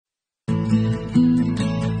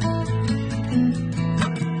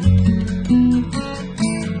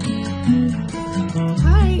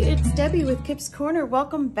Debbie with Kipp's Corner.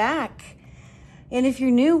 Welcome back. And if you're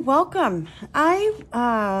new, welcome. I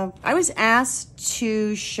was asked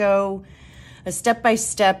to show a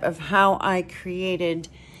step-by-step of how I created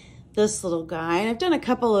this little guy. And I've done a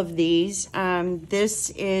couple of these. This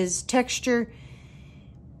is texture,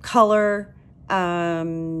 color,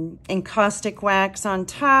 encaustic wax on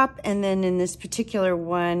top. And then in this particular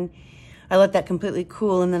one, I let that completely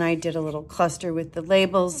cool, and then I did a little cluster with the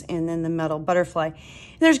labels and then the metal butterfly. And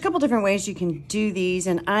there's a couple different ways you can do these,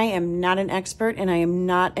 and I am not an expert, and I am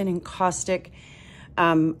not an encaustic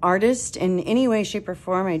artist in any way, shape, or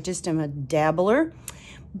form. I just am a dabbler.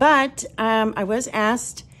 But I was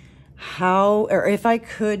asked how, or if I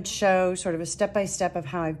could show sort of a step-by-step of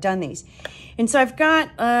how I've done these. And so I've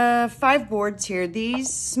got 5 boards here.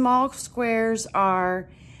 These small squares are,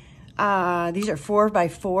 these are 4 by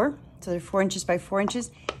 4. So they're 4 inches by 4 inches.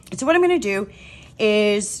 And so what I'm gonna do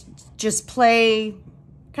is just kind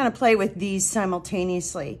of play with these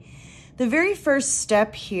simultaneously. The very first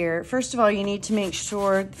step here, first of all, you need to make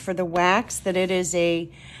sure for the wax that it is a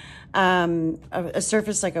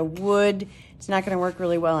surface like a wood. It's not gonna work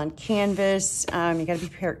really well on canvas. You gotta be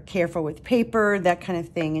careful with paper, that kind of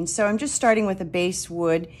thing. And so I'm just starting with a base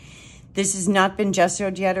wood. This has not been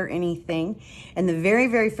gessoed yet or anything. And the very,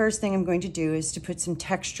 very first thing I'm going to do is to put some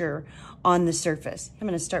texture on the surface. I'm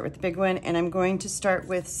gonna start with the big one, and I'm going to start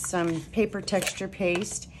with some paper texture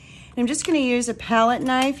paste. And I'm just gonna use a palette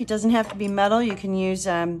knife. It doesn't have to be metal. You can use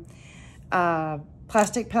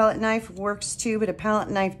plastic palette knife, works too, but a palette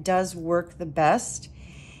knife does work the best.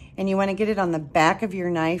 And you wanna get it on the back of your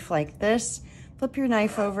knife like this. Flip your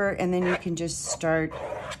knife over, and then you can just start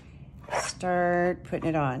putting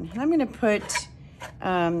it on. I'm gonna put,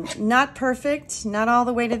 not perfect, not all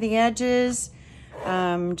the way to the edges.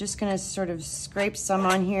 Just gonna sort of scrape some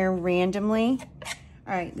on here randomly.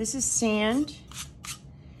 All right, this is sand.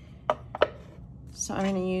 So I'm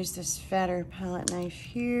gonna use this fatter palette knife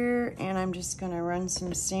here, and I'm just gonna run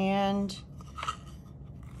some sand.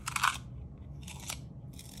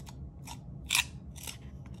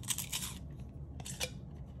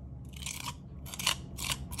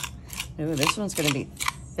 Ooh, this one's gonna be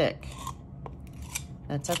thick.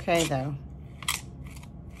 That's okay though.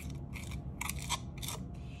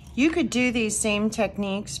 You could do these same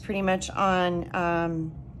techniques pretty much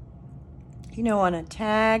on, you know, on a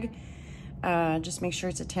tag. Just make sure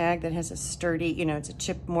it's a tag that has a sturdy, you know, it's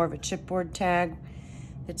a more of a chipboard tag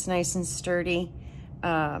that's nice and sturdy.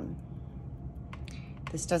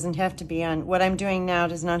 This doesn't have to be on, what I'm doing now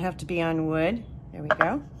does not have to be on wood. There we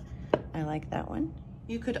go. I like that one.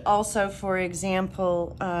 You could also, for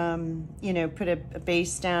example, you know, put a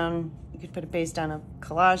base down. You could put a base down of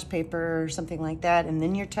collage paper or something like that, and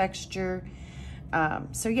then your texture.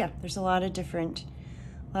 So yeah, there's a lot of different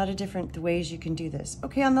ways you can do this.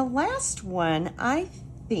 Okay, on the last one, I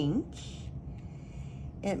think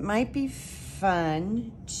it might be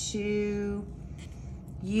fun to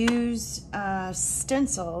use a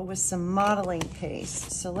stencil with some modeling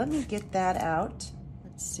paste. So let me get that out.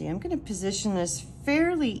 Let's see, I'm gonna position this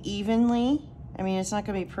fairly evenly. I mean, it's not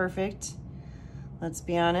gonna be perfect, let's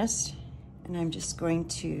be honest. And I'm just going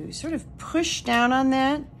to sort of push down on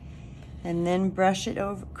that and then brush it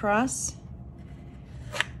across.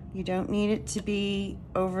 You don't need it to be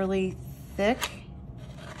overly thick,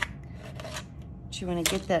 but you wanna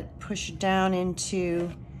get that pushed down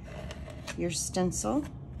into your stencil.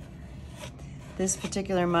 This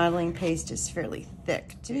particular modeling paste is fairly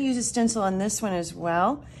thick. I'm gonna use a stencil on this one as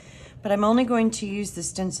well, but I'm only going to use the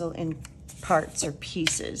stencil in parts or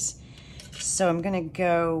pieces. So I'm gonna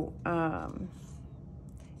go, and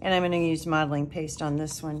I'm gonna use modeling paste on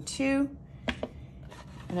this one too.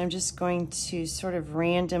 And I'm just going to sort of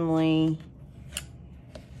randomly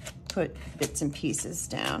put bits and pieces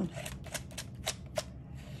down.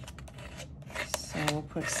 So we'll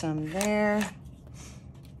put some there,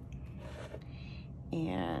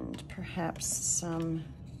 and perhaps some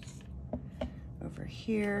over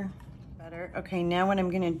here. Better. Okay, now what I'm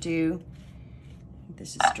gonna do,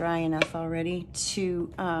 this is dry enough already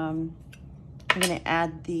to, I'm gonna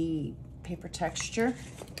add the paper texture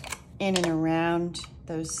in and around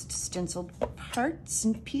those stenciled parts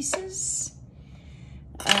and pieces.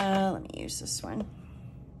 Let me use this one.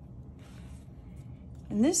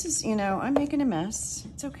 And this is, you know, I'm making a mess.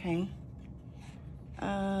 It's okay.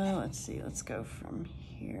 Let's see, let's go from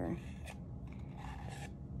here.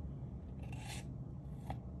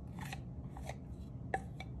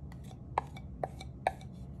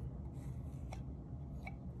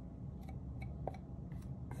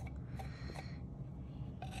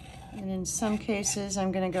 And in some cases,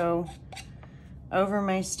 I'm gonna go over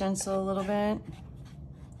my stencil a little bit.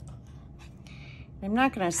 I'm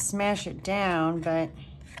not going to smash it down, but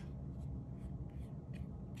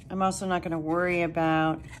I'm also not going to worry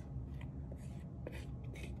about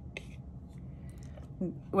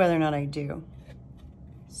whether or not I do.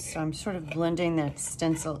 So I'm sort of blending that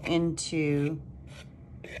stencil into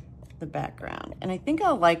the background, and I think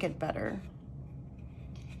I'll like it better.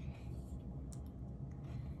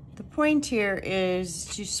 The point here is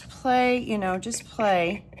just play, you know, just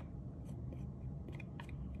play.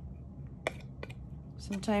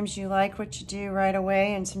 Sometimes you like what you do right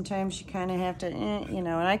away, and sometimes you kind of have to, you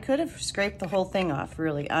know, and I could have scraped the whole thing off,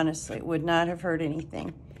 really, honestly. It would not have hurt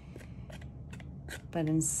anything. But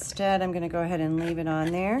instead, I'm going to go ahead and leave it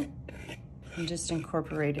on there and just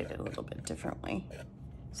incorporate it a little bit differently.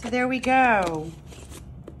 So there we go.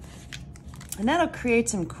 And that'll create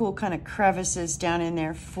some cool kind of crevices down in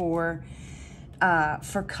there for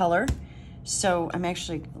color. So I'm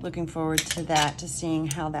actually looking forward to that, to seeing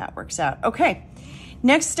how that works out. Okay,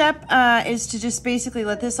 next step is to just basically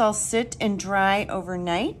let this all sit and dry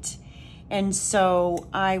overnight. And so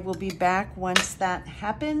I will be back once that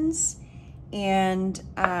happens. And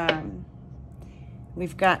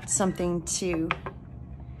we've got something to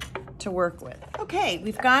work with. Okay,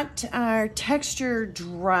 we've got our texture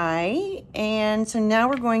dry, and so now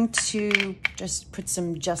we're going to just put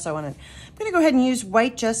some gesso on it. I'm going to go ahead and use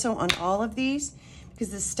white gesso on all of these because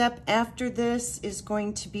the step after this is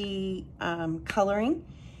going to be coloring,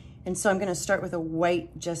 and so I'm going to start with a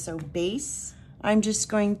white gesso base. I'm just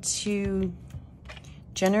going to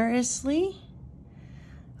generously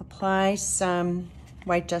apply some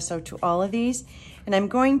white gesso to all of these, and I'm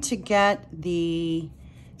going to get the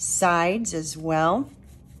sides as well.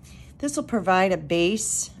 This will provide a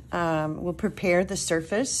base, will prepare the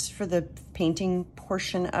surface for the painting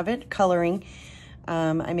portion of it, coloring.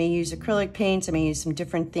 I may use acrylic paints, I may use some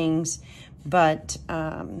different things, but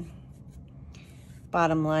bottom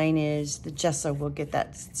line is the gesso will get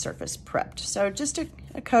that surface prepped. So just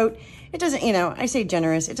a coat. It doesn't, you know, I say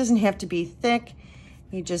generous, it doesn't have to be thick.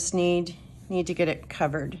 You just need to get it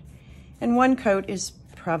covered. And one coat is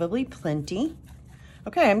probably plenty.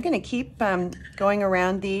 Okay, I'm gonna keep going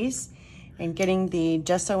around these and getting the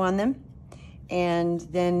gesso on them. And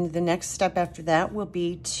then the next step after that will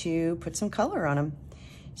be to put some color on them.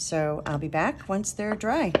 So I'll be back once they're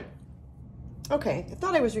dry. Okay, I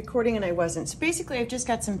thought I was recording and I wasn't. So basically I've just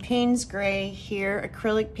got some Payne's Gray here,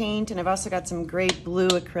 acrylic paint, and I've also got some gray blue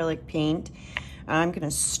acrylic paint. I'm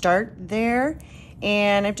gonna start there,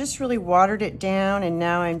 and I've just really watered it down, and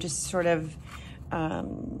now I'm just sort of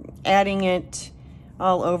adding it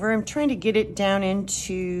all over. I'm trying to get it down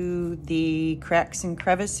into the cracks and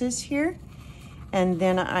crevices here, and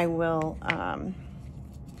then I will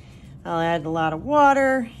I'll add a lot of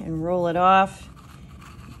water and roll it off.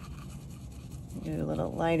 Get a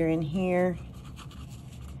little lighter in here.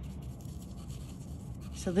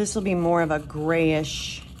 So this will be more of a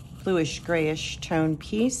grayish, bluish grayish tone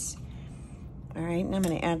piece. All right, and I'm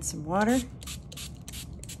going to add some water.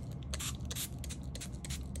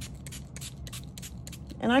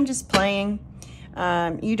 And I'm just playing.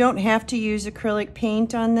 You don't have to use acrylic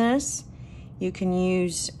paint on this. You can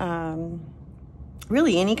use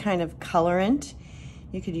really any kind of colorant.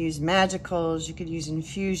 You could use magicals, you could use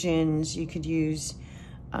infusions, you could use,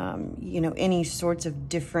 you know, any sorts of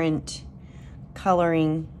different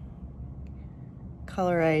colorized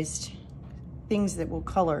things that will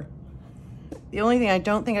color. The only thing I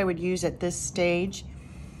don't think I would use at this stage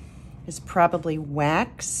is probably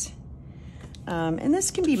wax. And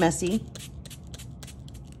this can be messy.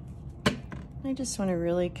 I just want to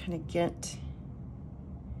really kind of get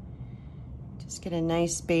a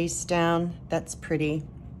nice base down. That's pretty.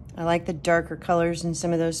 I like the darker colors in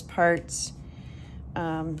some of those parts.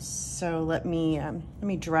 So let me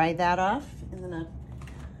dry that off, and then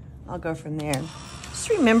I'll go from there. Just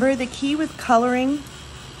remember, the key with coloring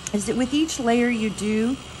is that with each layer you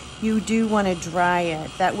do want to dry it.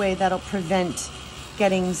 That way that'll prevent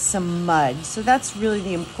getting some mud. So that's really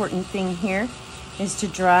the important thing here, is to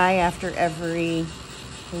dry after every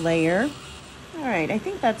layer. All right, I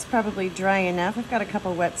think that's probably dry enough. I've got a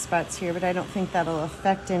couple wet spots here, but I don't think that'll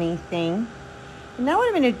affect anything. And now what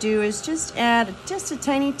I'm going to do is just add just a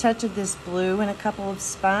tiny touch of this blue in a couple of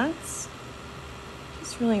spots.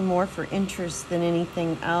 Just really more for interest than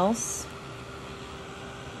anything else.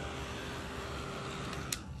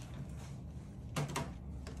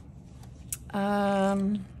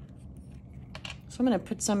 So I'm going to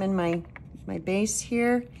put some in my base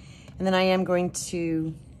here, and then I am going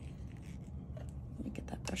to, let me get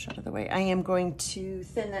that brush out of the way. I am going to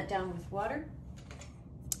thin that down with water.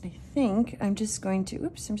 I think I'm just going to,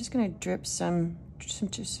 oops, I'm just going to drip some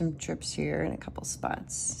just some drips here in a couple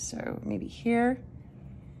spots. So maybe here.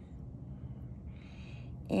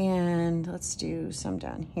 And let's do some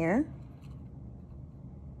down here.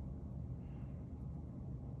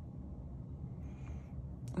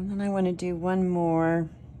 And then I want to do one more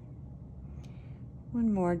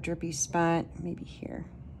drippy spot, maybe here.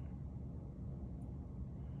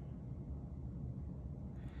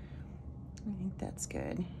 I think that's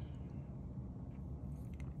good.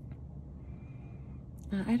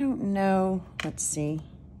 I don't know, let's see.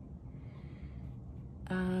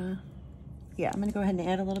 Yeah, I'm gonna go ahead and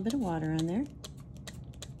add a little bit of water on there.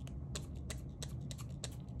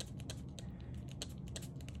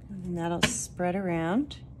 And that'll spread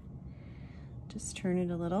around. Just turn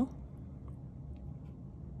it a little.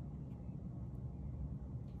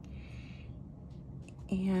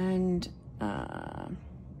 And yeah,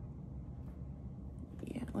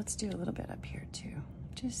 let's do a little bit up here too.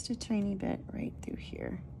 Just a tiny bit right through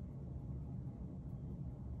here.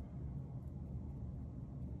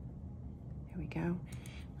 There we go.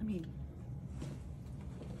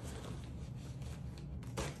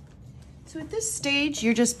 So at this stage,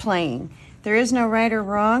 you're just playing. There is no right or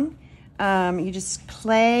wrong. You just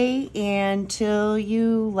play until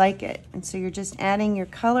you like it. And so you're just adding your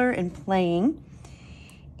color and playing.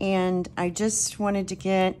 And I just wanted to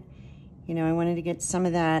get, I wanted to get some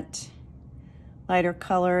of that lighter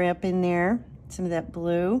color up in there, some of that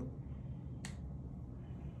blue.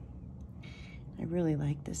 I really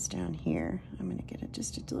like this down here. I'm gonna get it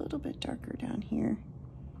just a little bit darker down here.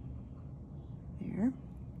 There.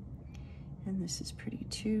 And this is pretty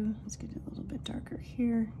too. Let's get it a little bit darker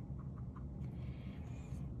here.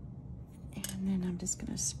 And then I'm just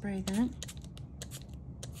gonna spray that.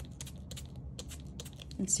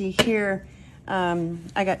 And see here,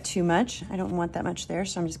 I got too much. I don't want that much there,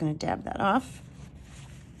 so I'm just gonna dab that off.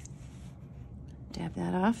 Dab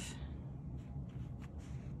that off.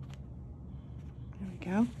 There we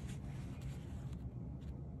go.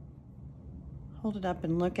 Hold it up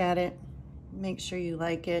and look at it. Make sure you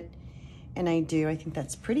like it. And I do, I think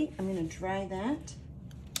that's pretty. I'm gonna dry that.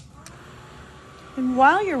 And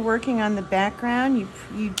while you're working on the background,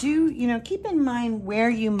 you do, keep in mind where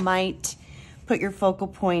you might put your focal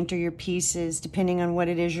point or your pieces, depending on what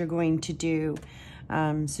it is you're going to do.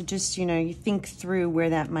 So just, you think through where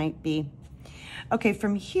that might be. Okay,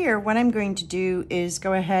 from here, what I'm going to do is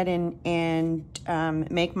go ahead and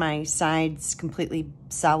make my sides completely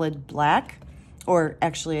solid black. Or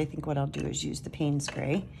actually, I think what I'll do is use the Payne's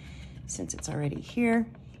Gray, since it's already here.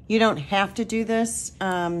 You don't have to do this,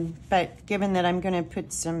 but given that I'm gonna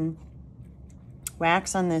put some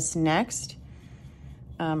wax on this next,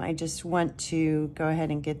 I just want to go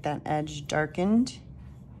ahead and get that edge darkened.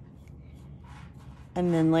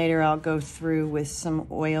 And then later I'll go through with some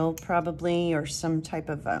oil probably, or some type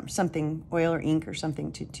of something, oil or ink or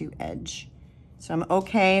something to edge. So I'm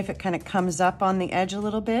okay if it kind of comes up on the edge a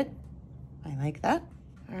little bit. I like that.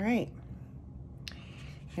 All right,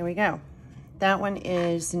 here we go. That one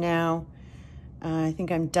is now, I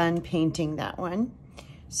think I'm done painting that one.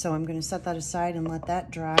 So I'm gonna set that aside and let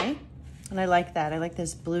that dry. And I like that. I like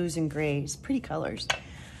this blues and grays, pretty colors.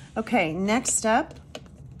 Okay, next up,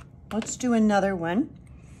 let's do another one.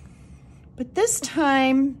 But this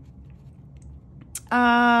time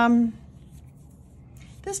I'm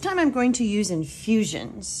going to use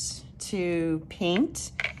infusions to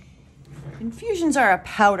paint. Infusions are a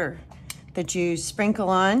powder that you sprinkle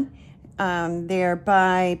on. They're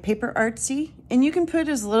by Paper Artsy, and you can put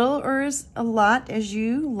as little or as a lot as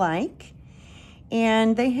you like.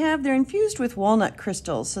 And they're infused with walnut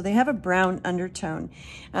crystals, so they have a brown undertone.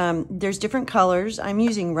 There's different colors. I'm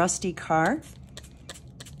using Rusty Car,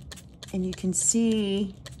 and you can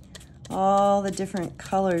see all the different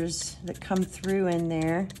colors that come through in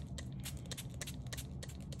there.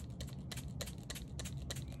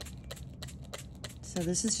 So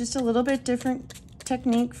this is just a little bit different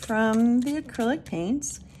technique from the acrylic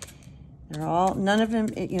paints. None of them,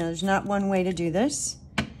 there's not one way to do this.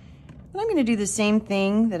 But I'm gonna do the same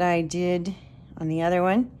thing that I did on the other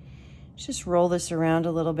one. Just roll this around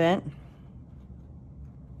a little bit.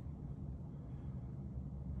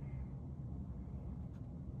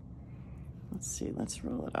 Let's see, let's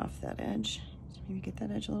roll it off that edge. Maybe get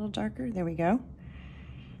that edge a little darker. There we go.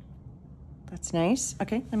 That's nice.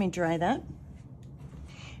 Okay, let me dry that.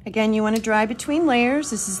 Again, you want to dry between layers.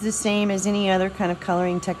 This is the same as any other kind of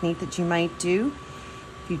coloring technique that you might do.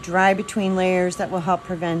 If you dry between layers, that will help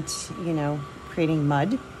prevent, creating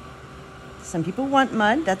mud. Some people want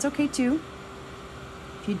mud, that's okay too.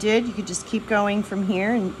 If you did, you could just keep going from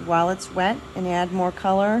here and while it's wet and add more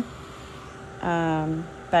color.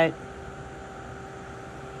 But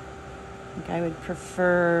think I would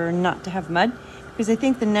prefer not to have mud, because I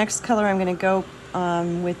think the next color I'm going to go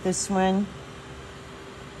with this one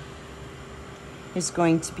is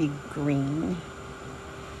going to be green.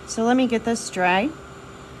 So let me get this dry,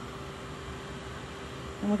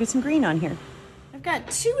 and we'll get some green on here. I've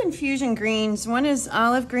got two infusion greens. One is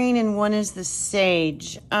olive green and one is the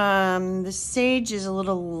sage. The sage is a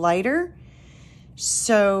little lighter,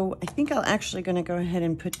 so I think I'm actually going to go ahead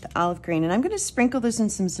and put the olive green, and I'm going to sprinkle this in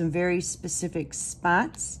some very specific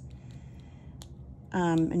spots.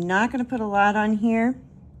 I'm not going to put a lot on here,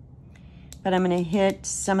 but I'm going to hit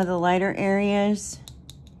some of the lighter areas.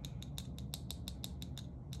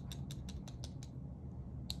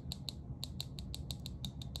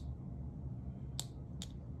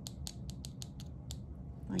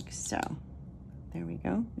 Like so. There we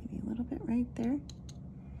go. Maybe a little bit right there.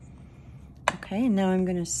 Okay, and now I'm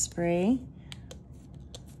going to spray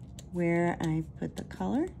where I put the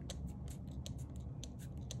color.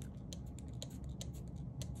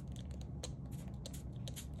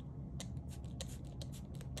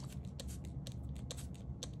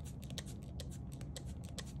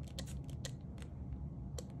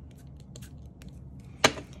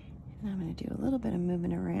 And I'm going to do a little bit of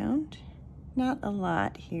moving around. Not a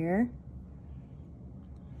lot here.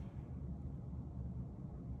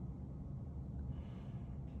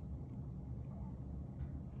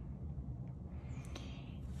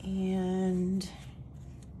 And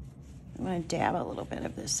I'm going to dab a little bit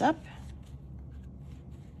of this up.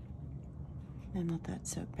 And let that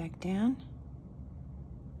soak back down.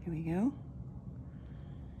 Here we go.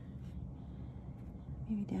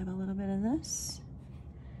 Maybe dab a little bit of this.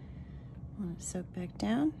 Let it soak back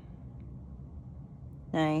down.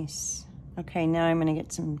 Nice. Okay, now I'm going to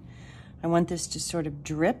get some, I want this to sort of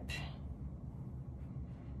drip.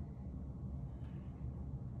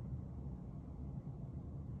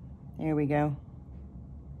 There we go.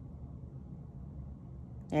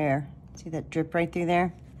 There. See that drip right through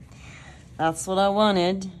there? That's what I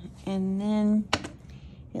wanted. And then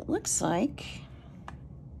it looks like,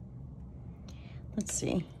 let's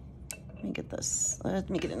see. Let me get this. Let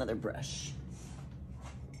me get another brush.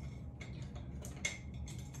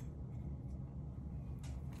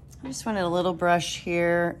 I just wanted a little brush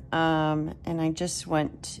here, and I just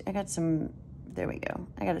went, I got some, there we go.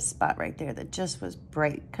 I got a spot right there that just was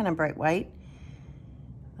bright, kind of bright white,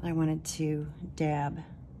 that I wanted to dab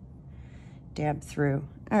through.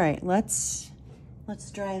 All right, let's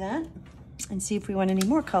dry that and see if we want any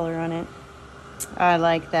more color on it. I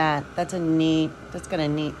like that. That's got a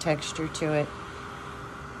neat texture to it.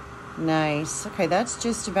 Nice. Okay, that's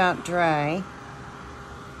just about dry.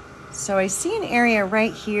 So I see an area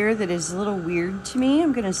right here that is a little weird to me.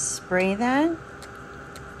 I'm gonna spray that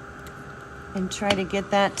and try to get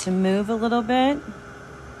that to move a little bit.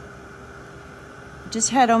 It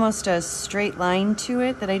just had almost a straight line to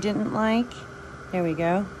it that I didn't like. There we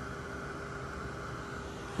go.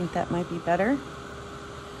 I think that might be better.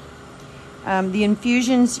 The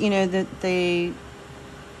infusions, you know, that they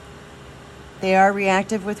are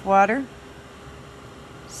reactive with water.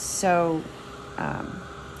 So,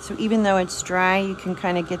 so even though it's dry, you can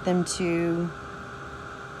kind of get them to,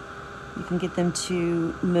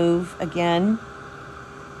 move again.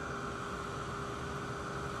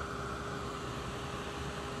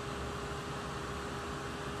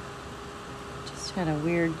 Just had a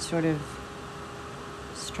weird sort of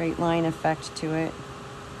straight line effect to it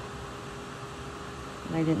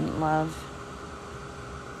that I didn't love.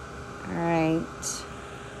 All right.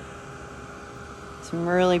 Some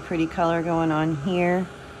really pretty color going on here.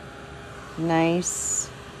 Nice.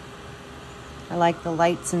 I like the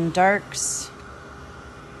lights and darks.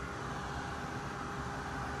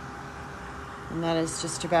 And that is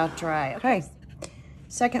just about dry. Okay,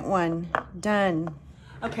 second one, done.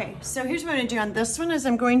 Okay, so here's what I'm gonna do on this one is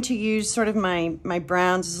I'm going to use sort of my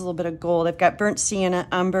browns as a little bit of gold. I've got burnt sienna,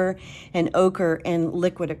 umber, and ochre and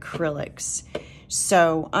liquid acrylics.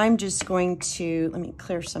 So I'm just going to, let me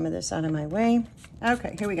clear some of this out of my way.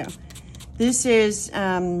 Okay, here we go. This is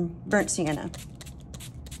burnt sienna.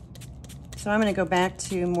 So I'm gonna go back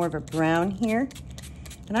to more of a brown here.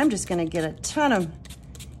 And I'm just gonna get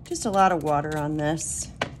just a lot of water on this.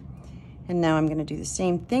 And now I'm gonna do the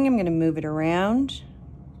same thing. I'm gonna move it around.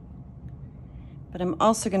 But I'm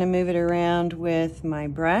also gonna move it around with my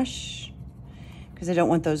brush because I don't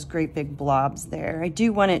want those great big blobs there. I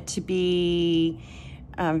do want it to be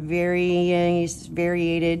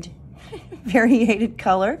variated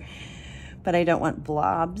color, but I don't want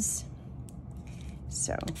blobs.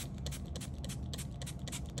 So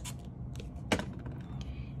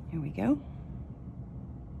here we go.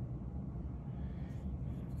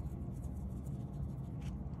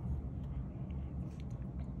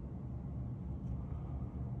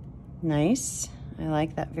 Nice. I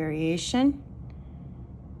like that variation.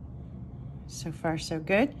 So far, so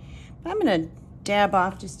good. But I'm gonna dab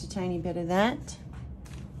off just a tiny bit of that.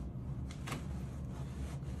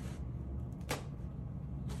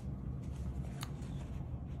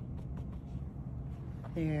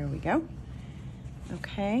 There we go.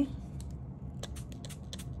 Okay.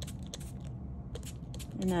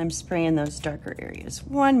 And I'm spraying those darker areas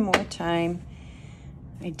one more time.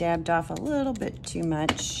 I dabbed off a little bit too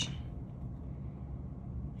much.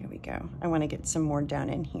 There we go. I want to get some more down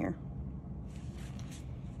in here.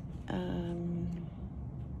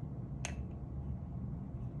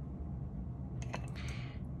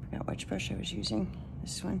 Forgot which brush I was using.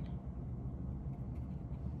 This one.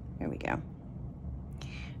 There we go.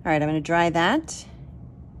 All right, I'm going to dry that.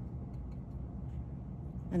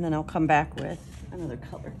 And then I'll come back with another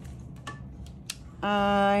color.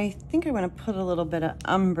 I think I want to put a little bit of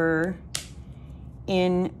umber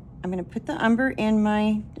in. I'm going to put the umber in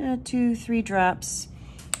my 2-3 drops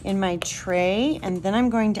in my tray, and then I'm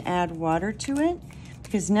going to add water to it,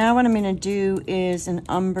 because now what I'm going to do is an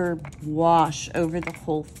umber wash over the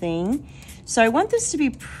whole thing. So I want this to be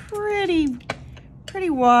pretty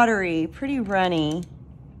watery, pretty runny.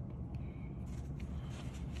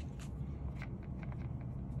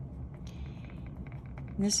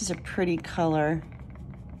 And this is a pretty color.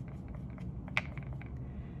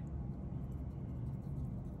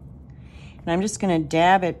 And I'm just going to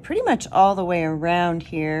dab it pretty much all the way around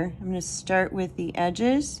here. I'm going to start with the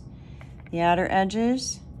edges, the outer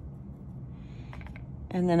edges,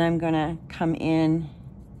 and then I'm going to come in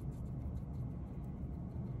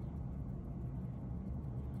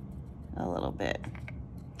a little bit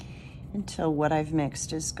until what I've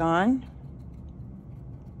mixed is gone.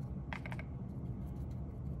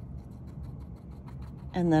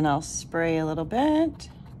 And then I'll spray a little bit.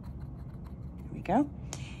 There we go.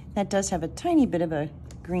 That does have a tiny bit of a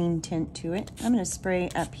green tint to it. I'm going to spray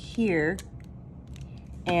up here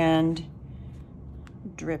and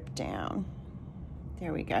drip down.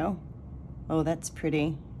 There we go. Oh, that's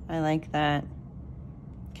pretty. I like that.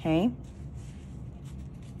 Okay.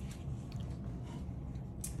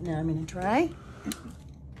 Now I'm going to dry.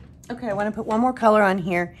 Okay, I want to put one more color on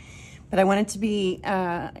here, but I want it to be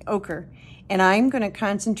ochre. And I'm going to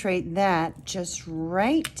concentrate that just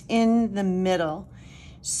right in the middle.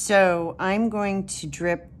 So I'm going to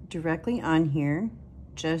drip directly on here,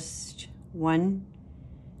 just one,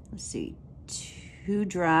 let's see, 2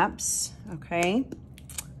 drops, okay?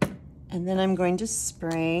 And then I'm going to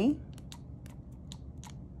spray.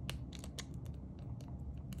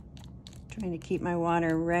 Trying to keep my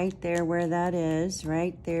water right there where that is,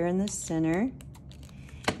 right there in the center.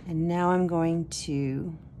 And now I'm going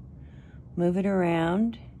to move it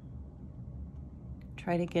around,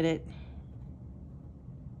 try to get it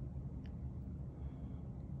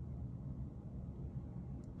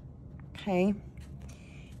okay.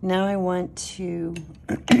 Now I want to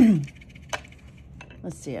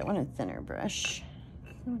let's see, I want a thinner brush.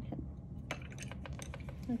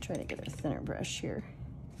 I'll try to get a thinner brush here.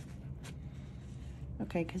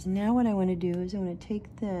 Okay, because now what I want to do is I want to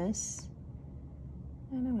take this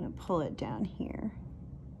and I want to pull it down here.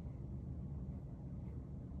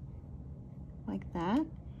 Like that. I'm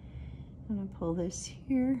going to pull this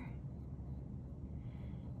here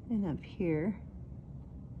and up here.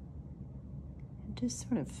 And just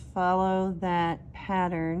sort of follow that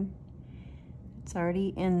pattern. It's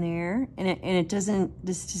already in there. And it doesn't,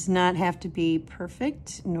 this does not have to be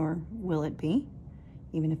perfect, nor will it be,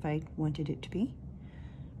 even if I wanted it to be.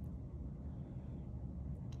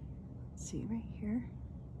 Let's see right here.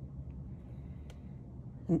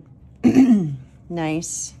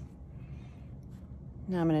 Nice.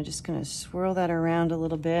 Now I'm just gonna swirl that around a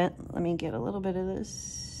little bit. Let me get a little bit of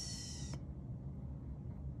this.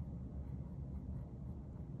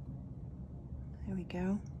 There we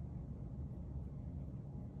go.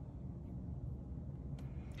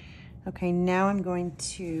 Okay, now I'm going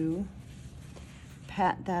to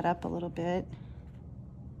pat that up a little bit.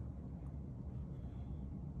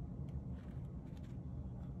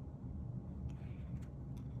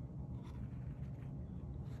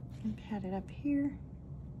 And pat it up here.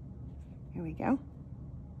 Here we go.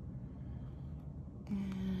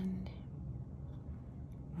 And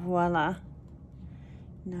voila.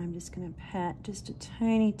 Now I'm just going to pat just a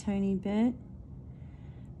tiny, tiny bit.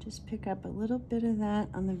 Just pick up a little bit of that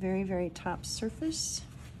on the very, very top surface.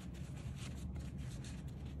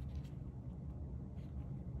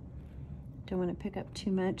 Don't want to pick up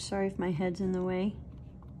too much. Sorry if my head's in the way.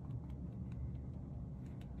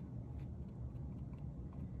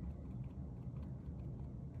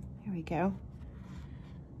 There we go.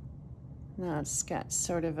 Now it's got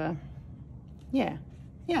sort of a, yeah,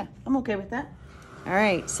 I'm okay with that. All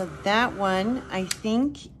right, so that one I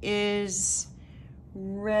think is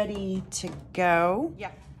ready to go. Yeah.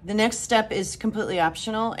 The next step is completely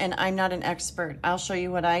optional, and I'm not an expert. I'll show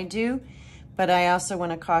you what I do, but I also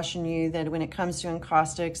want to caution you that when it comes to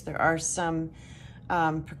encaustics, there are some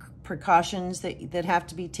precautions that have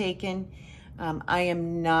to be taken. I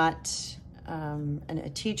am not a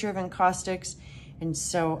teacher of encaustics, and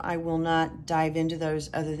so I will not dive into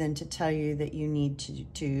those other than to tell you that you need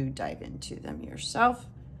to dive into them yourself.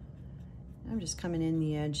 I'm just coming in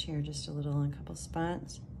the edge here just a little in a couple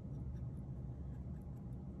spots.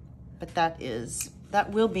 But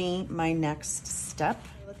that will be my next step.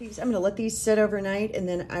 I'm gonna let these sit overnight, and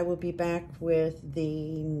then I will be back with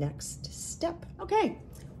the next step. Okay,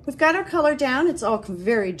 we've got our color down. It's all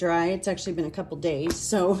very dry. It's actually been a couple days,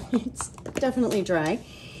 so it's definitely dry.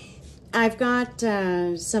 I've got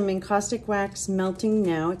some encaustic wax melting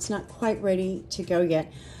now. It's not quite ready to go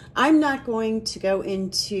yet. I'm not going to go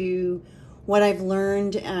into what I've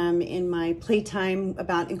learned in my playtime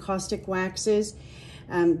about encaustic waxes.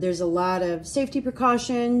 There's a lot of safety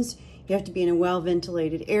precautions. You have to be in a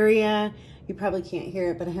well-ventilated area. You probably can't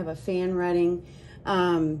hear it, but I have a fan running.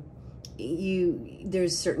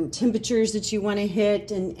 There's certain temperatures that you want to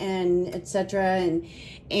hit, and etc.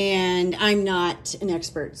 And I'm not an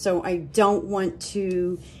expert, so I don't want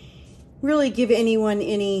to really give anyone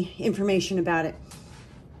any information about it,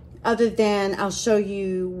 other than I'll show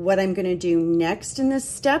you what I'm going to do next in this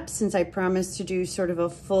step, since I promised to do sort of a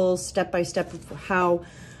full step-by-step of how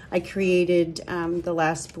I created the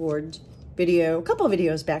last board video, a couple of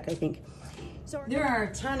videos back, I think. So there are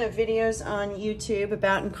a ton of videos on YouTube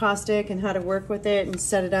about encaustic and how to work with it and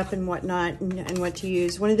set it up and whatnot, and what to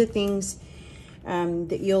use. One of the things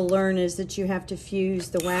that you'll learn is that you have to fuse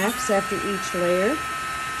the wax after each layer.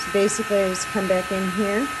 So basically I just come back in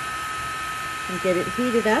here and get it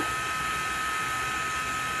heated up.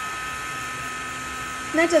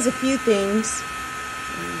 And that does a few things.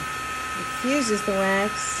 It fuses the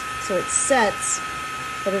wax so it sets,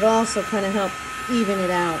 but it also kind of helps even it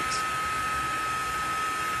out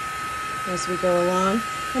as we go along.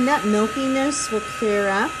 And that milkiness will clear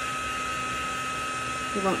up.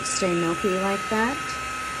 It won't stay milky like that.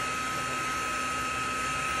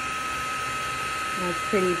 Our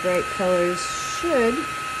pretty bright colors should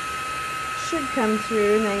come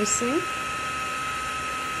through nicely.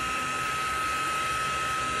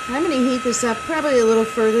 I'm going to heat this up probably a little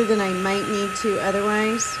further than I might need to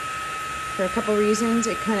otherwise, for a couple reasons.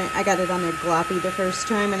 I got it on there gloppy the first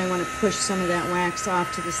time, and I want to push some of that wax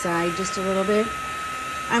off to the side just a little bit.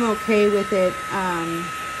 I'm okay with it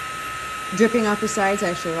dripping off the sides. I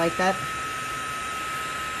actually like that.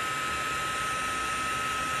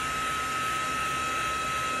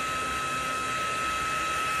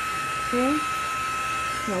 Okay, I'm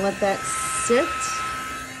gonna let that sit.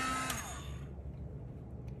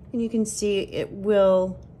 And you can see it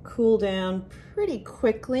will cool down pretty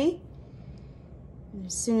quickly. And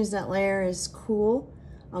as soon as that layer is cool,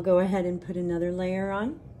 I'll go ahead and put another layer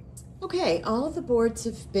on. Okay, all of the boards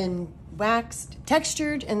have been waxed,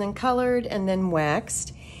 textured, and then colored, and then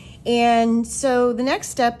waxed. And so the next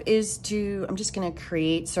step is I'm just gonna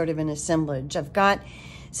create sort of an assemblage. I've got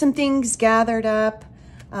some things gathered up,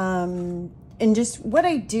 and just what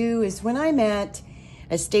I do is when I'm at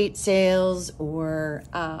estate sales or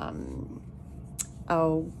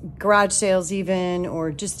garage sales even,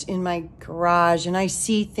 or just in my garage, and I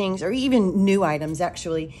see things, or even new items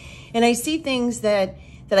actually, and I see things that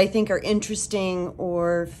I think are interesting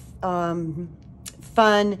or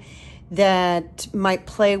fun, that might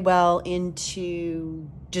play well into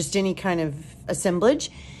just any kind of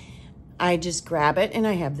assemblage, I just grab it and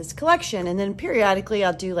I have this collection. And then periodically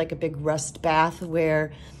I'll do like a big rust bath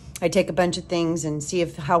where I take a bunch of things and see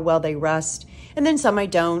how well they rust, and then some I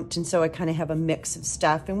don't, and so I kind of have a mix of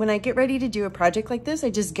stuff. And when I get ready to do a project like this,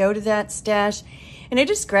 I just go to that stash and I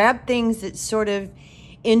just grab things that sort of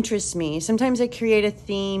interest me. Sometimes I create a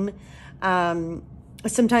theme.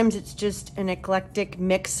 Sometimes it's just an eclectic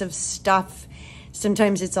mix of stuff.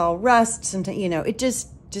 Sometimes it's all rust. Sometimes, it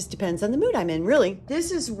just depends on the mood I'm in, really.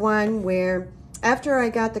 This is one where after I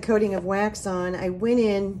got the coating of wax on, I went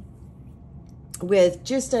in with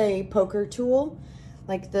just a poker tool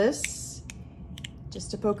like this,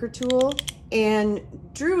 just a poker tool, and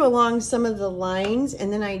drew along some of the lines,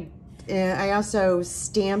 and then I also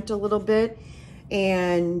stamped a little bit,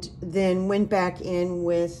 and then went back in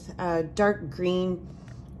with dark green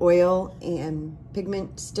oil and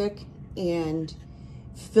pigment stick and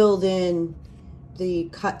filled in the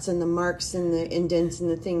cuts and the marks and the indents and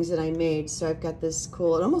the things that I made. So I've got this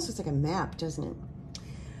cool, it almost looks like a map, doesn't it?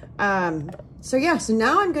 So yeah, so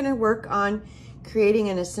now I'm gonna work on creating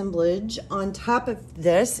an assemblage on top of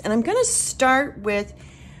this, and I'm gonna start with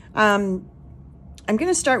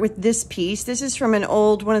this piece. This is from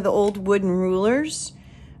one of the old wooden rulers.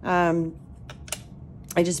 I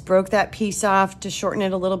just broke that piece off to shorten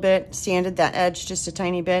it a little bit, sanded that edge just a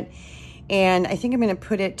tiny bit, and I think I'm gonna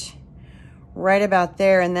put it right about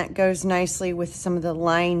there, and that goes nicely with some of the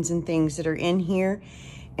lines and things that are in here.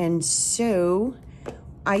 And so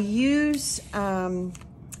I use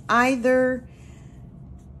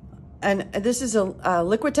this is a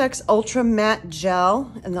Liquitex Ultra Matte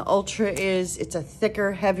Gel, and the Ultra it's a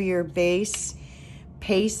thicker, heavier base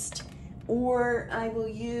paste, or I will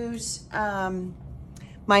use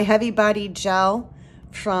my Heavy Body Gel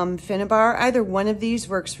from Finnabar. Either one of these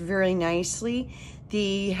works very nicely.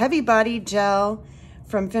 The Heavy Body Gel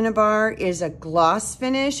from Finnabar is a gloss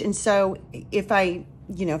finish, and so if I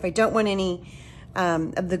don't want any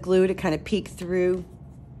of the glue to kind of peek through,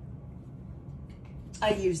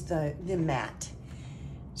 I use the matte.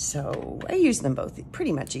 So I use them both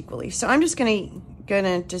pretty much equally. So I'm just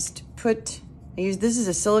gonna just put, this is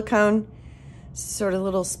a silicone sort of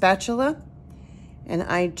little spatula, and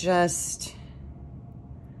I just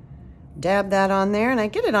dab that on there, and I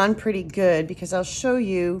get it on pretty good because I'll show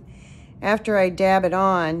you after I dab it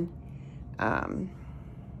on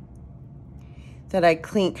that I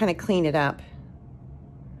kind of clean it up.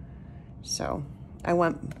 So I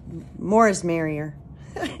want more is merrier.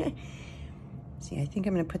 See, I think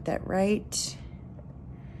I'm gonna put that right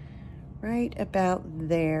about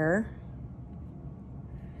there.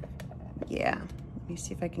 Yeah, let me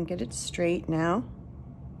see if I can get it straight now.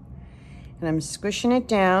 And I'm squishing it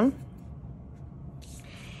down.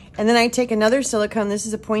 And then I take another silicone. This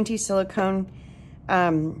is a pointy silicone,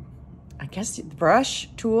 I guess brush,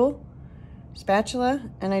 tool, spatula,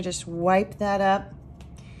 and I just wipe that up.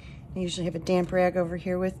 I usually have a damp rag over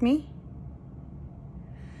here with me.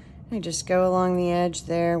 I just go along the edge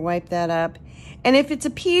there, wipe that up. And if it's a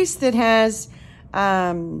piece that has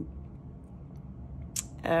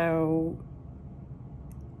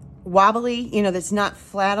wobbly, that's not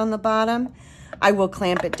flat on the bottom, I will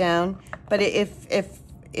clamp it down. But if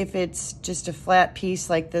it's just a flat piece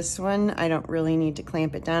like this one, I don't really need to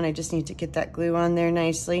clamp it down. I just need to get that glue on there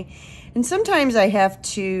nicely. And sometimes I have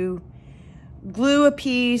to glue a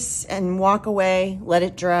piece and walk away, let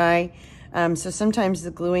it dry. So sometimes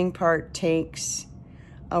the gluing part takes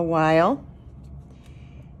a while.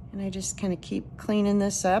 And I just kind of keep cleaning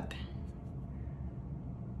this up.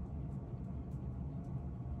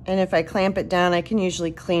 And if I clamp it down, I can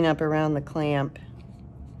usually clean up around the clamp.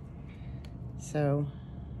 So,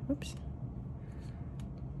 oops.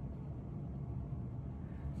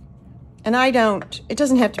 And it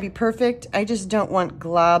doesn't have to be perfect. I just don't want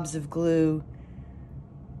globs of glue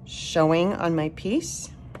showing on my piece.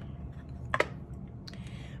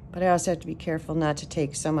 But I also have to be careful not to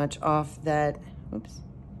take so much off that, oops,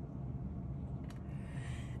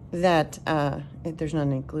 that there's not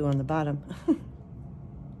any glue on the bottom.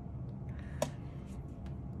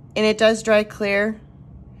 And it does dry clear,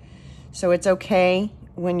 so it's okay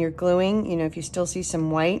when you're gluing, if you still see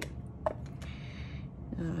some white.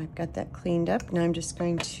 I've got that cleaned up. Now I'm just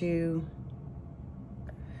going to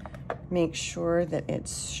make sure that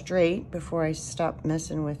it's straight before I stop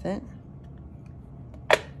messing with it.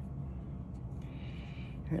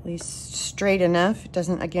 Or at least straight enough. It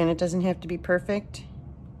doesn't have to be perfect.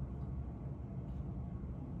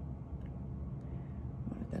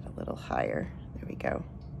 Move that a little higher. There we go.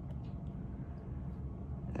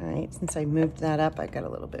 All right, since I moved that up, I've got a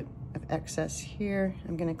little bit of excess here.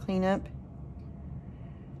 I'm gonna clean up.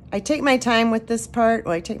 I take my time with this part.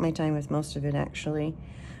 Well, I take my time with most of it, actually.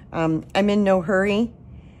 I'm in no hurry.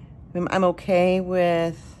 I'm okay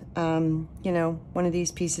with, one of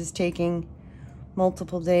these pieces taking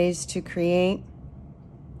multiple days to create.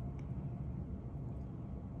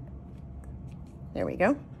 There we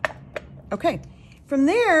go. Okay. From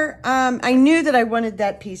there, I knew that I wanted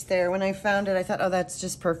that piece there. When I found it, I thought, oh, that's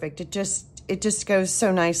just perfect. It just goes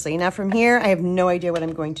so nicely. Now from here, I have no idea what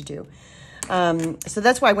I'm going to do. So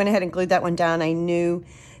that's why I went ahead and glued that one down. I knew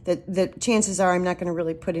that the chances are I'm not going to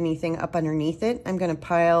really put anything up underneath it. I'm going to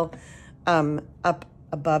pile up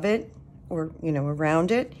above it or,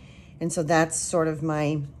 around it. And so that's sort of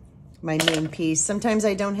my main piece. Sometimes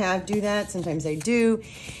I don't do that. Sometimes I do.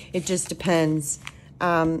 It just depends.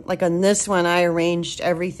 Like on this one, I arranged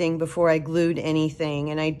everything before I glued anything,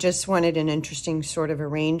 and I just wanted an interesting sort of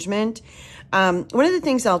arrangement. One of the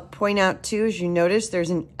things I'll point out too is you notice there's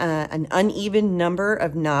an uneven number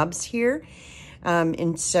of knobs here.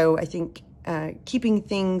 And so I think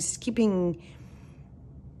keeping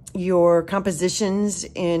your compositions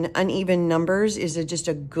in uneven numbers is just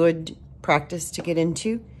a good practice to get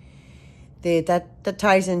into. That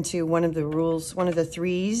ties into one of the rules, one of the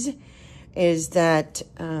threes, is that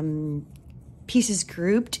pieces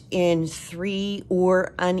grouped in 3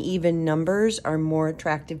 or uneven numbers are more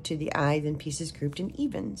attractive to the eye than pieces grouped in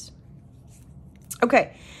evens.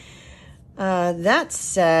 Okay, that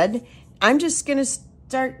said, I'm just gonna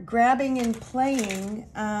start grabbing and playing.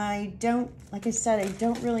 Like I said, I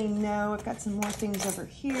don't really know. I've got some more things over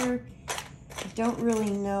here. I don't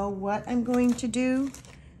really know what I'm going to do.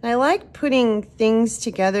 I like putting things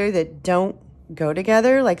together that don't go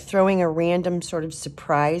together, like throwing a random sort of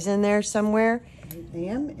surprise in there somewhere. I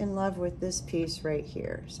am in love with this piece right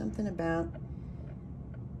here. Something about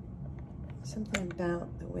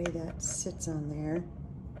the way that sits on there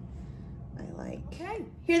I like. Okay,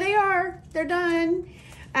 here they are. They're done.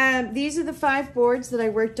 These are the 5 boards that I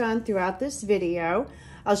worked on throughout this video.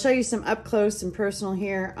 I'll show you some up close and personal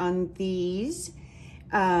here on these.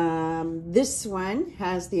 This one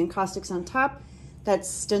has the encaustics on top. That's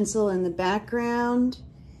stencil in the background.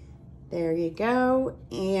 There you go.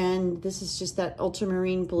 And this is just that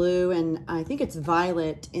ultramarine blue, and I think it's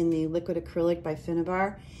violet in the liquid acrylic by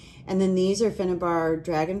Finnabar. And then these are Finnabar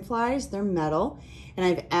dragonflies. They're metal. And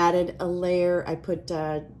I've added a layer. I put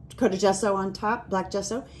coated gesso on top, black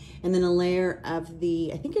gesso, and then a layer of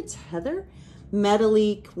the, I think it's heather,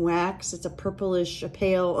 metallic wax. It's a purplish, a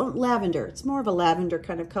pale, lavender. It's more of a lavender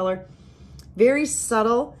kind of color. Very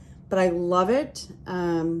subtle, but I love it.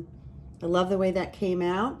 I love the way that came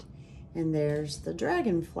out. And there's the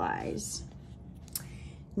dragonflies.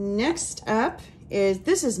 Next up is,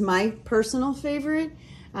 this is my personal favorite.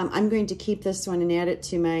 I'm going to keep this one and add it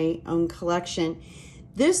to my own collection.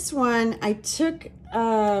 This one, I took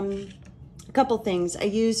a couple things. I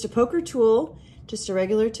used a poker tool, just a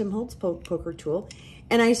regular Tim Holtz poker tool,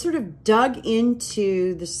 and I sort of dug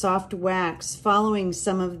into the soft wax following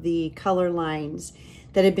some of the color lines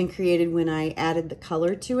that had been created when I added the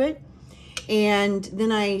color to it. And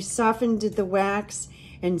then I softened the wax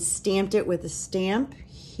and stamped it with a stamp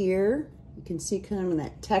here. You can see kind of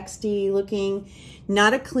that texty looking,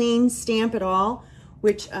 not a clean stamp at all,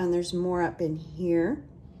 which there's more up in here,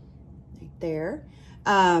 right there.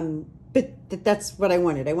 But that's what I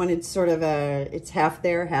wanted. I wanted sort of a, it's half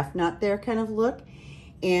there, half not there kind of look.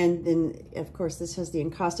 And then, of course, this has the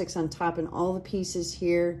encaustics on top and all the pieces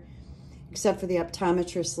here, except for the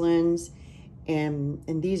optometrist lens. And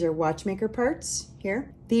these are watchmaker parts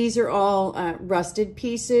here. These are all rusted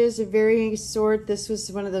pieces of varying sort. This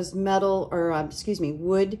was one of those metal, or excuse me,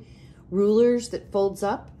 wood rulers that folds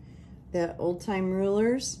up, the old time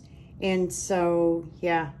rulers. And so,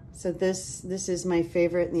 yeah, so this is my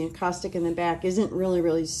favorite. And the encaustic in the back isn't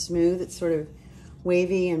really smooth. It's sort of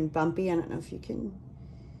wavy and bumpy. I don't know if you can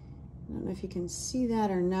see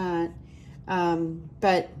that or not.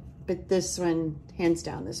 But this one, hands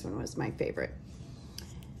down, this one was my favorite.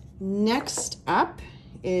 Next up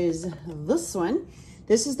is this one.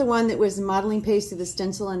 This is the one that was modeling paste to the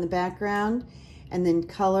stencil in the background and then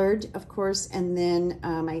colored, of course, and then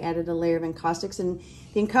I added a layer of encaustics. And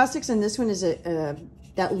the encaustics on this one is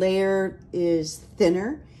that layer is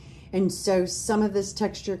thinner, and so some of this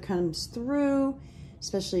texture comes through,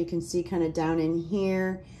 especially you can see kind of down in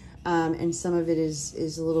here. And some of it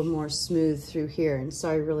is a little more smooth through here. And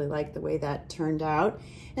so I really like the way that turned out.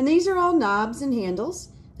 And these are all knobs and handles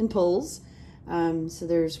and pulls. So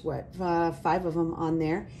there's what, 5 of them on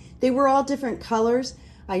there. They were all different colors.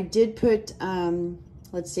 I did put,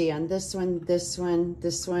 let's see, on this one, this one,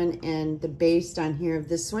 this one, and the base on here of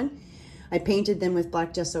this one. I painted them with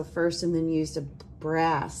black gesso first and then used a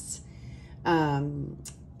brass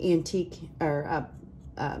antique or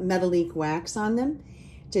metallic wax on them.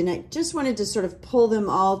 And I just wanted to sort of pull them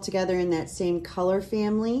all together in that same color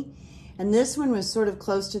family. And this one was sort of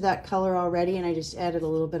close to that color already, and I just added a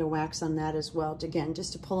little bit of wax on that as well, again,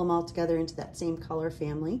 just to pull them all together into that same color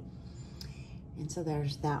family. And so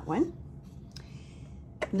there's that one.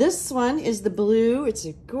 This one is the blue. It's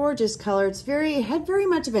a gorgeous color. It's had very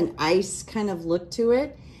much of an ice kind of look to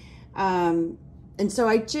it. And so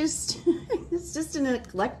I just, it's just an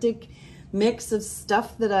eclectic mix of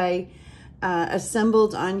stuff that I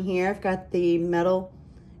assembled on here. I've got the metal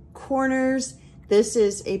corners. This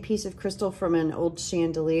is a piece of crystal from an old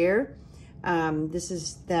chandelier. This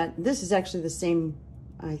is actually the same,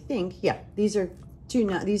 I think. Yeah, these are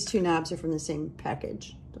These two knobs are from the same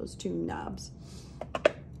package, those two knobs.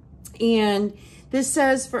 And this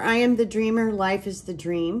says, "For I am the dreamer, life is the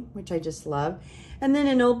dream," which I just love. And then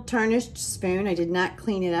an old tarnished spoon. I did not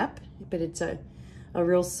clean it up, but it's a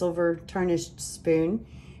real silver tarnished spoon.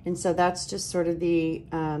 And so that's just sort of the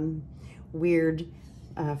weird,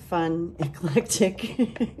 fun,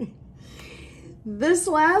 eclectic. This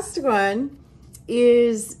last one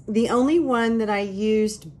is the only one that I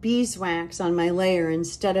used beeswax on my layer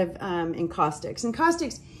instead of encaustics.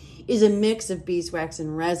 Encaustics is a mix of beeswax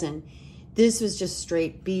and resin. This was just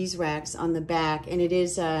straight beeswax on the back, and it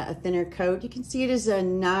is a thinner coat. You can see it is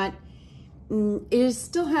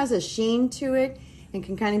still has a sheen to it and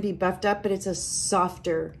can kind of be buffed up, but it's a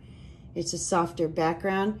softer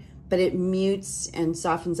background, but it mutes and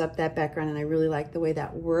softens up that background, and I really like the way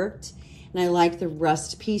that worked. And I like the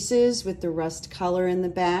rust pieces with the rust color in the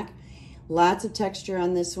back. Lots of texture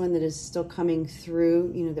on this one that is still coming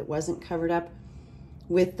through, you know, that wasn't covered up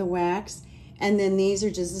with the wax. And then this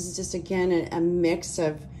is just again a mix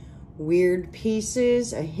of weird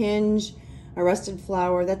pieces, a hinge, a rusted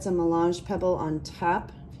flower. That's a melange pebble on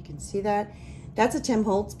top, if you can see that. That's a Tim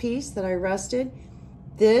Holtz piece that I rusted.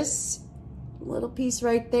 This little piece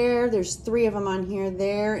right there, there's 3 of them on here,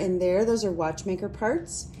 there and there. Those are watchmaker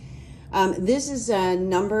parts. This is a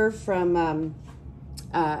number from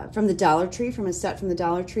the Dollar Tree, from a set from the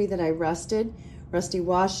Dollar Tree that I rusted. Rusty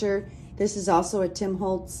washer. This is also a Tim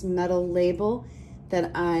Holtz metal label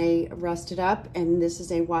that I rusted up, and this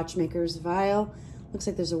is a watchmaker's vial. Looks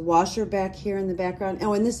like there's a washer back here in the background.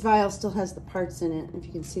 Oh, and this vial still has the parts in it, if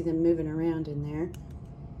you can see them moving around in there.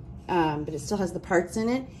 But it still has the parts in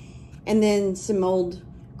it. And then some old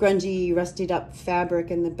grungy, rustied up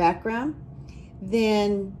fabric in the background.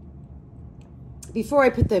 Then before I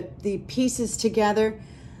put the pieces together,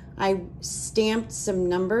 I stamped some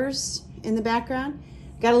numbers in the background.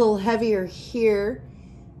 Got a little heavier here.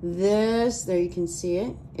 This, there you can see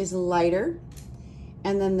it, is lighter.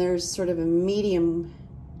 And then there's sort of a medium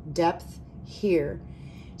depth here.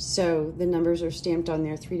 So the numbers are stamped on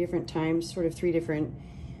there 3 different times, sort of 3 different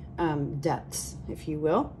depths, if you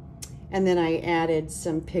will. And then I added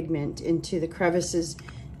some pigment into the crevices,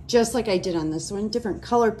 just like I did on this one. Different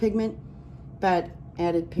color pigment, but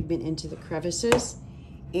added pigment into the crevices.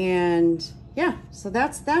 And yeah, so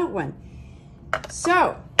that's that one.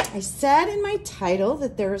 So I said in my title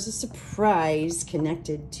that there was a surprise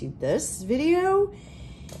connected to this video.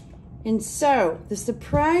 And so the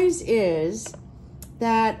surprise is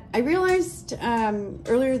that I realized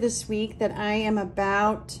earlier this week that I am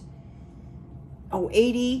about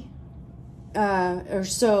 80 or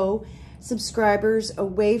so subscribers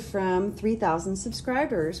away from 3,000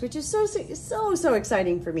 subscribers, which is so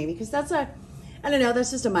exciting for me, because that's I don't know,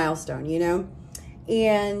 that's just a milestone, you know?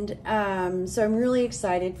 And so I'm really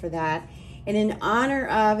excited for that. And in honor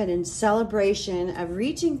of and in celebration of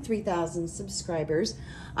reaching 3,000 subscribers,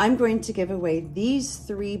 I'm going to give away these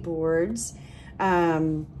 3 boards,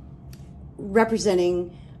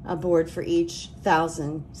 representing a board for each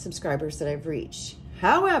 1,000 subscribers that I've reached.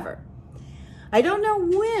 However, I don't know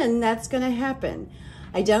when that's going to happen.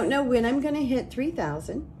 I don't know when I'm going to hit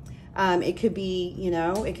 3,000. It could be, you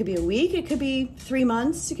know, it could be a week, it could be 3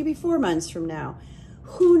 months, it could be 4 months from now.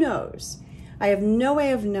 Who knows? I have no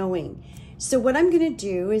way of knowing. So what I'm going to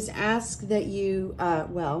do is ask that you,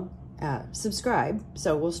 subscribe.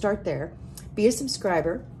 So we'll start there. Be a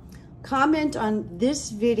subscriber. Comment on this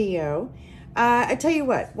video. I tell you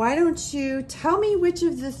what, why don't you tell me which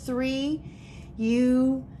of the 3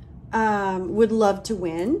 you would love to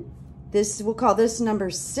win. We'll call this number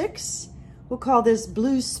 6. We'll call this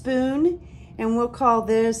blue spoon, and we'll call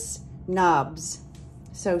this knobs.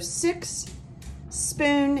 So 6,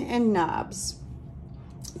 spoon, and knobs.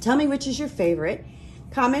 Tell me which is your favorite.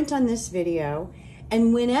 Comment on this video.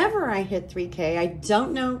 And whenever I hit 3K, I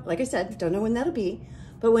don't know, like I said, don't know when that'll be,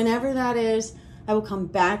 but whenever that is, I will come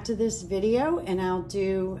back to this video and I'll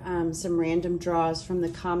do some random draws from the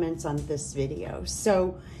comments on this video.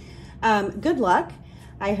 So good luck.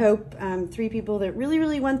 I hope 3 people that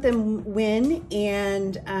really want them win,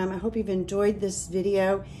 and I hope you've enjoyed this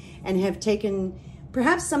video and have taken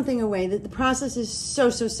perhaps something away. That the process is so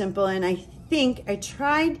simple, and I think I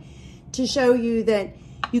tried to show you that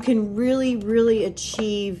you can really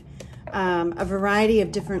achieve a variety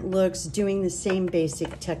of different looks doing the same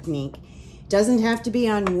basic technique. It doesn't have to be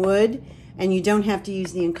on wood, and you don't have to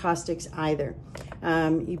use the encaustics either.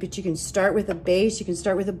 But you can start with a base, you can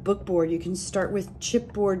start with a book board, you can start with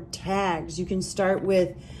chipboard tags, you can start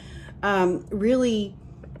with really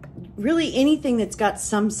anything that's got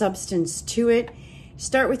some substance to it.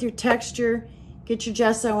 Start with your texture, get your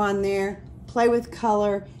gesso on there, play with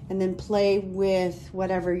color, and then play with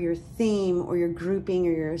whatever your theme or your grouping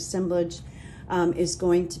or your assemblage is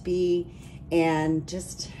going to be, and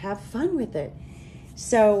just have fun with it.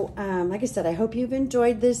 So like I said, I hope you've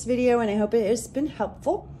enjoyed this video, and I hope it has been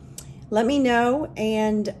helpful. Let me know,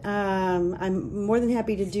 and I'm more than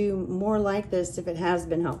happy to do more like this if it has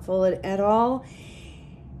been helpful at all.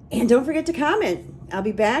 And don't forget to comment. I'll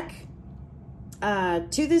be back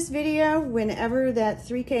to this video whenever that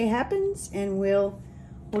 3K happens, and we'll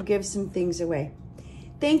give some things away.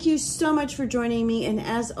 Thank you so much for joining me, and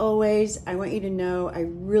as always, I want you to know I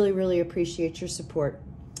really, really appreciate your support.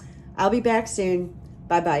 I'll be back soon.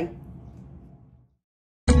 Bye-bye.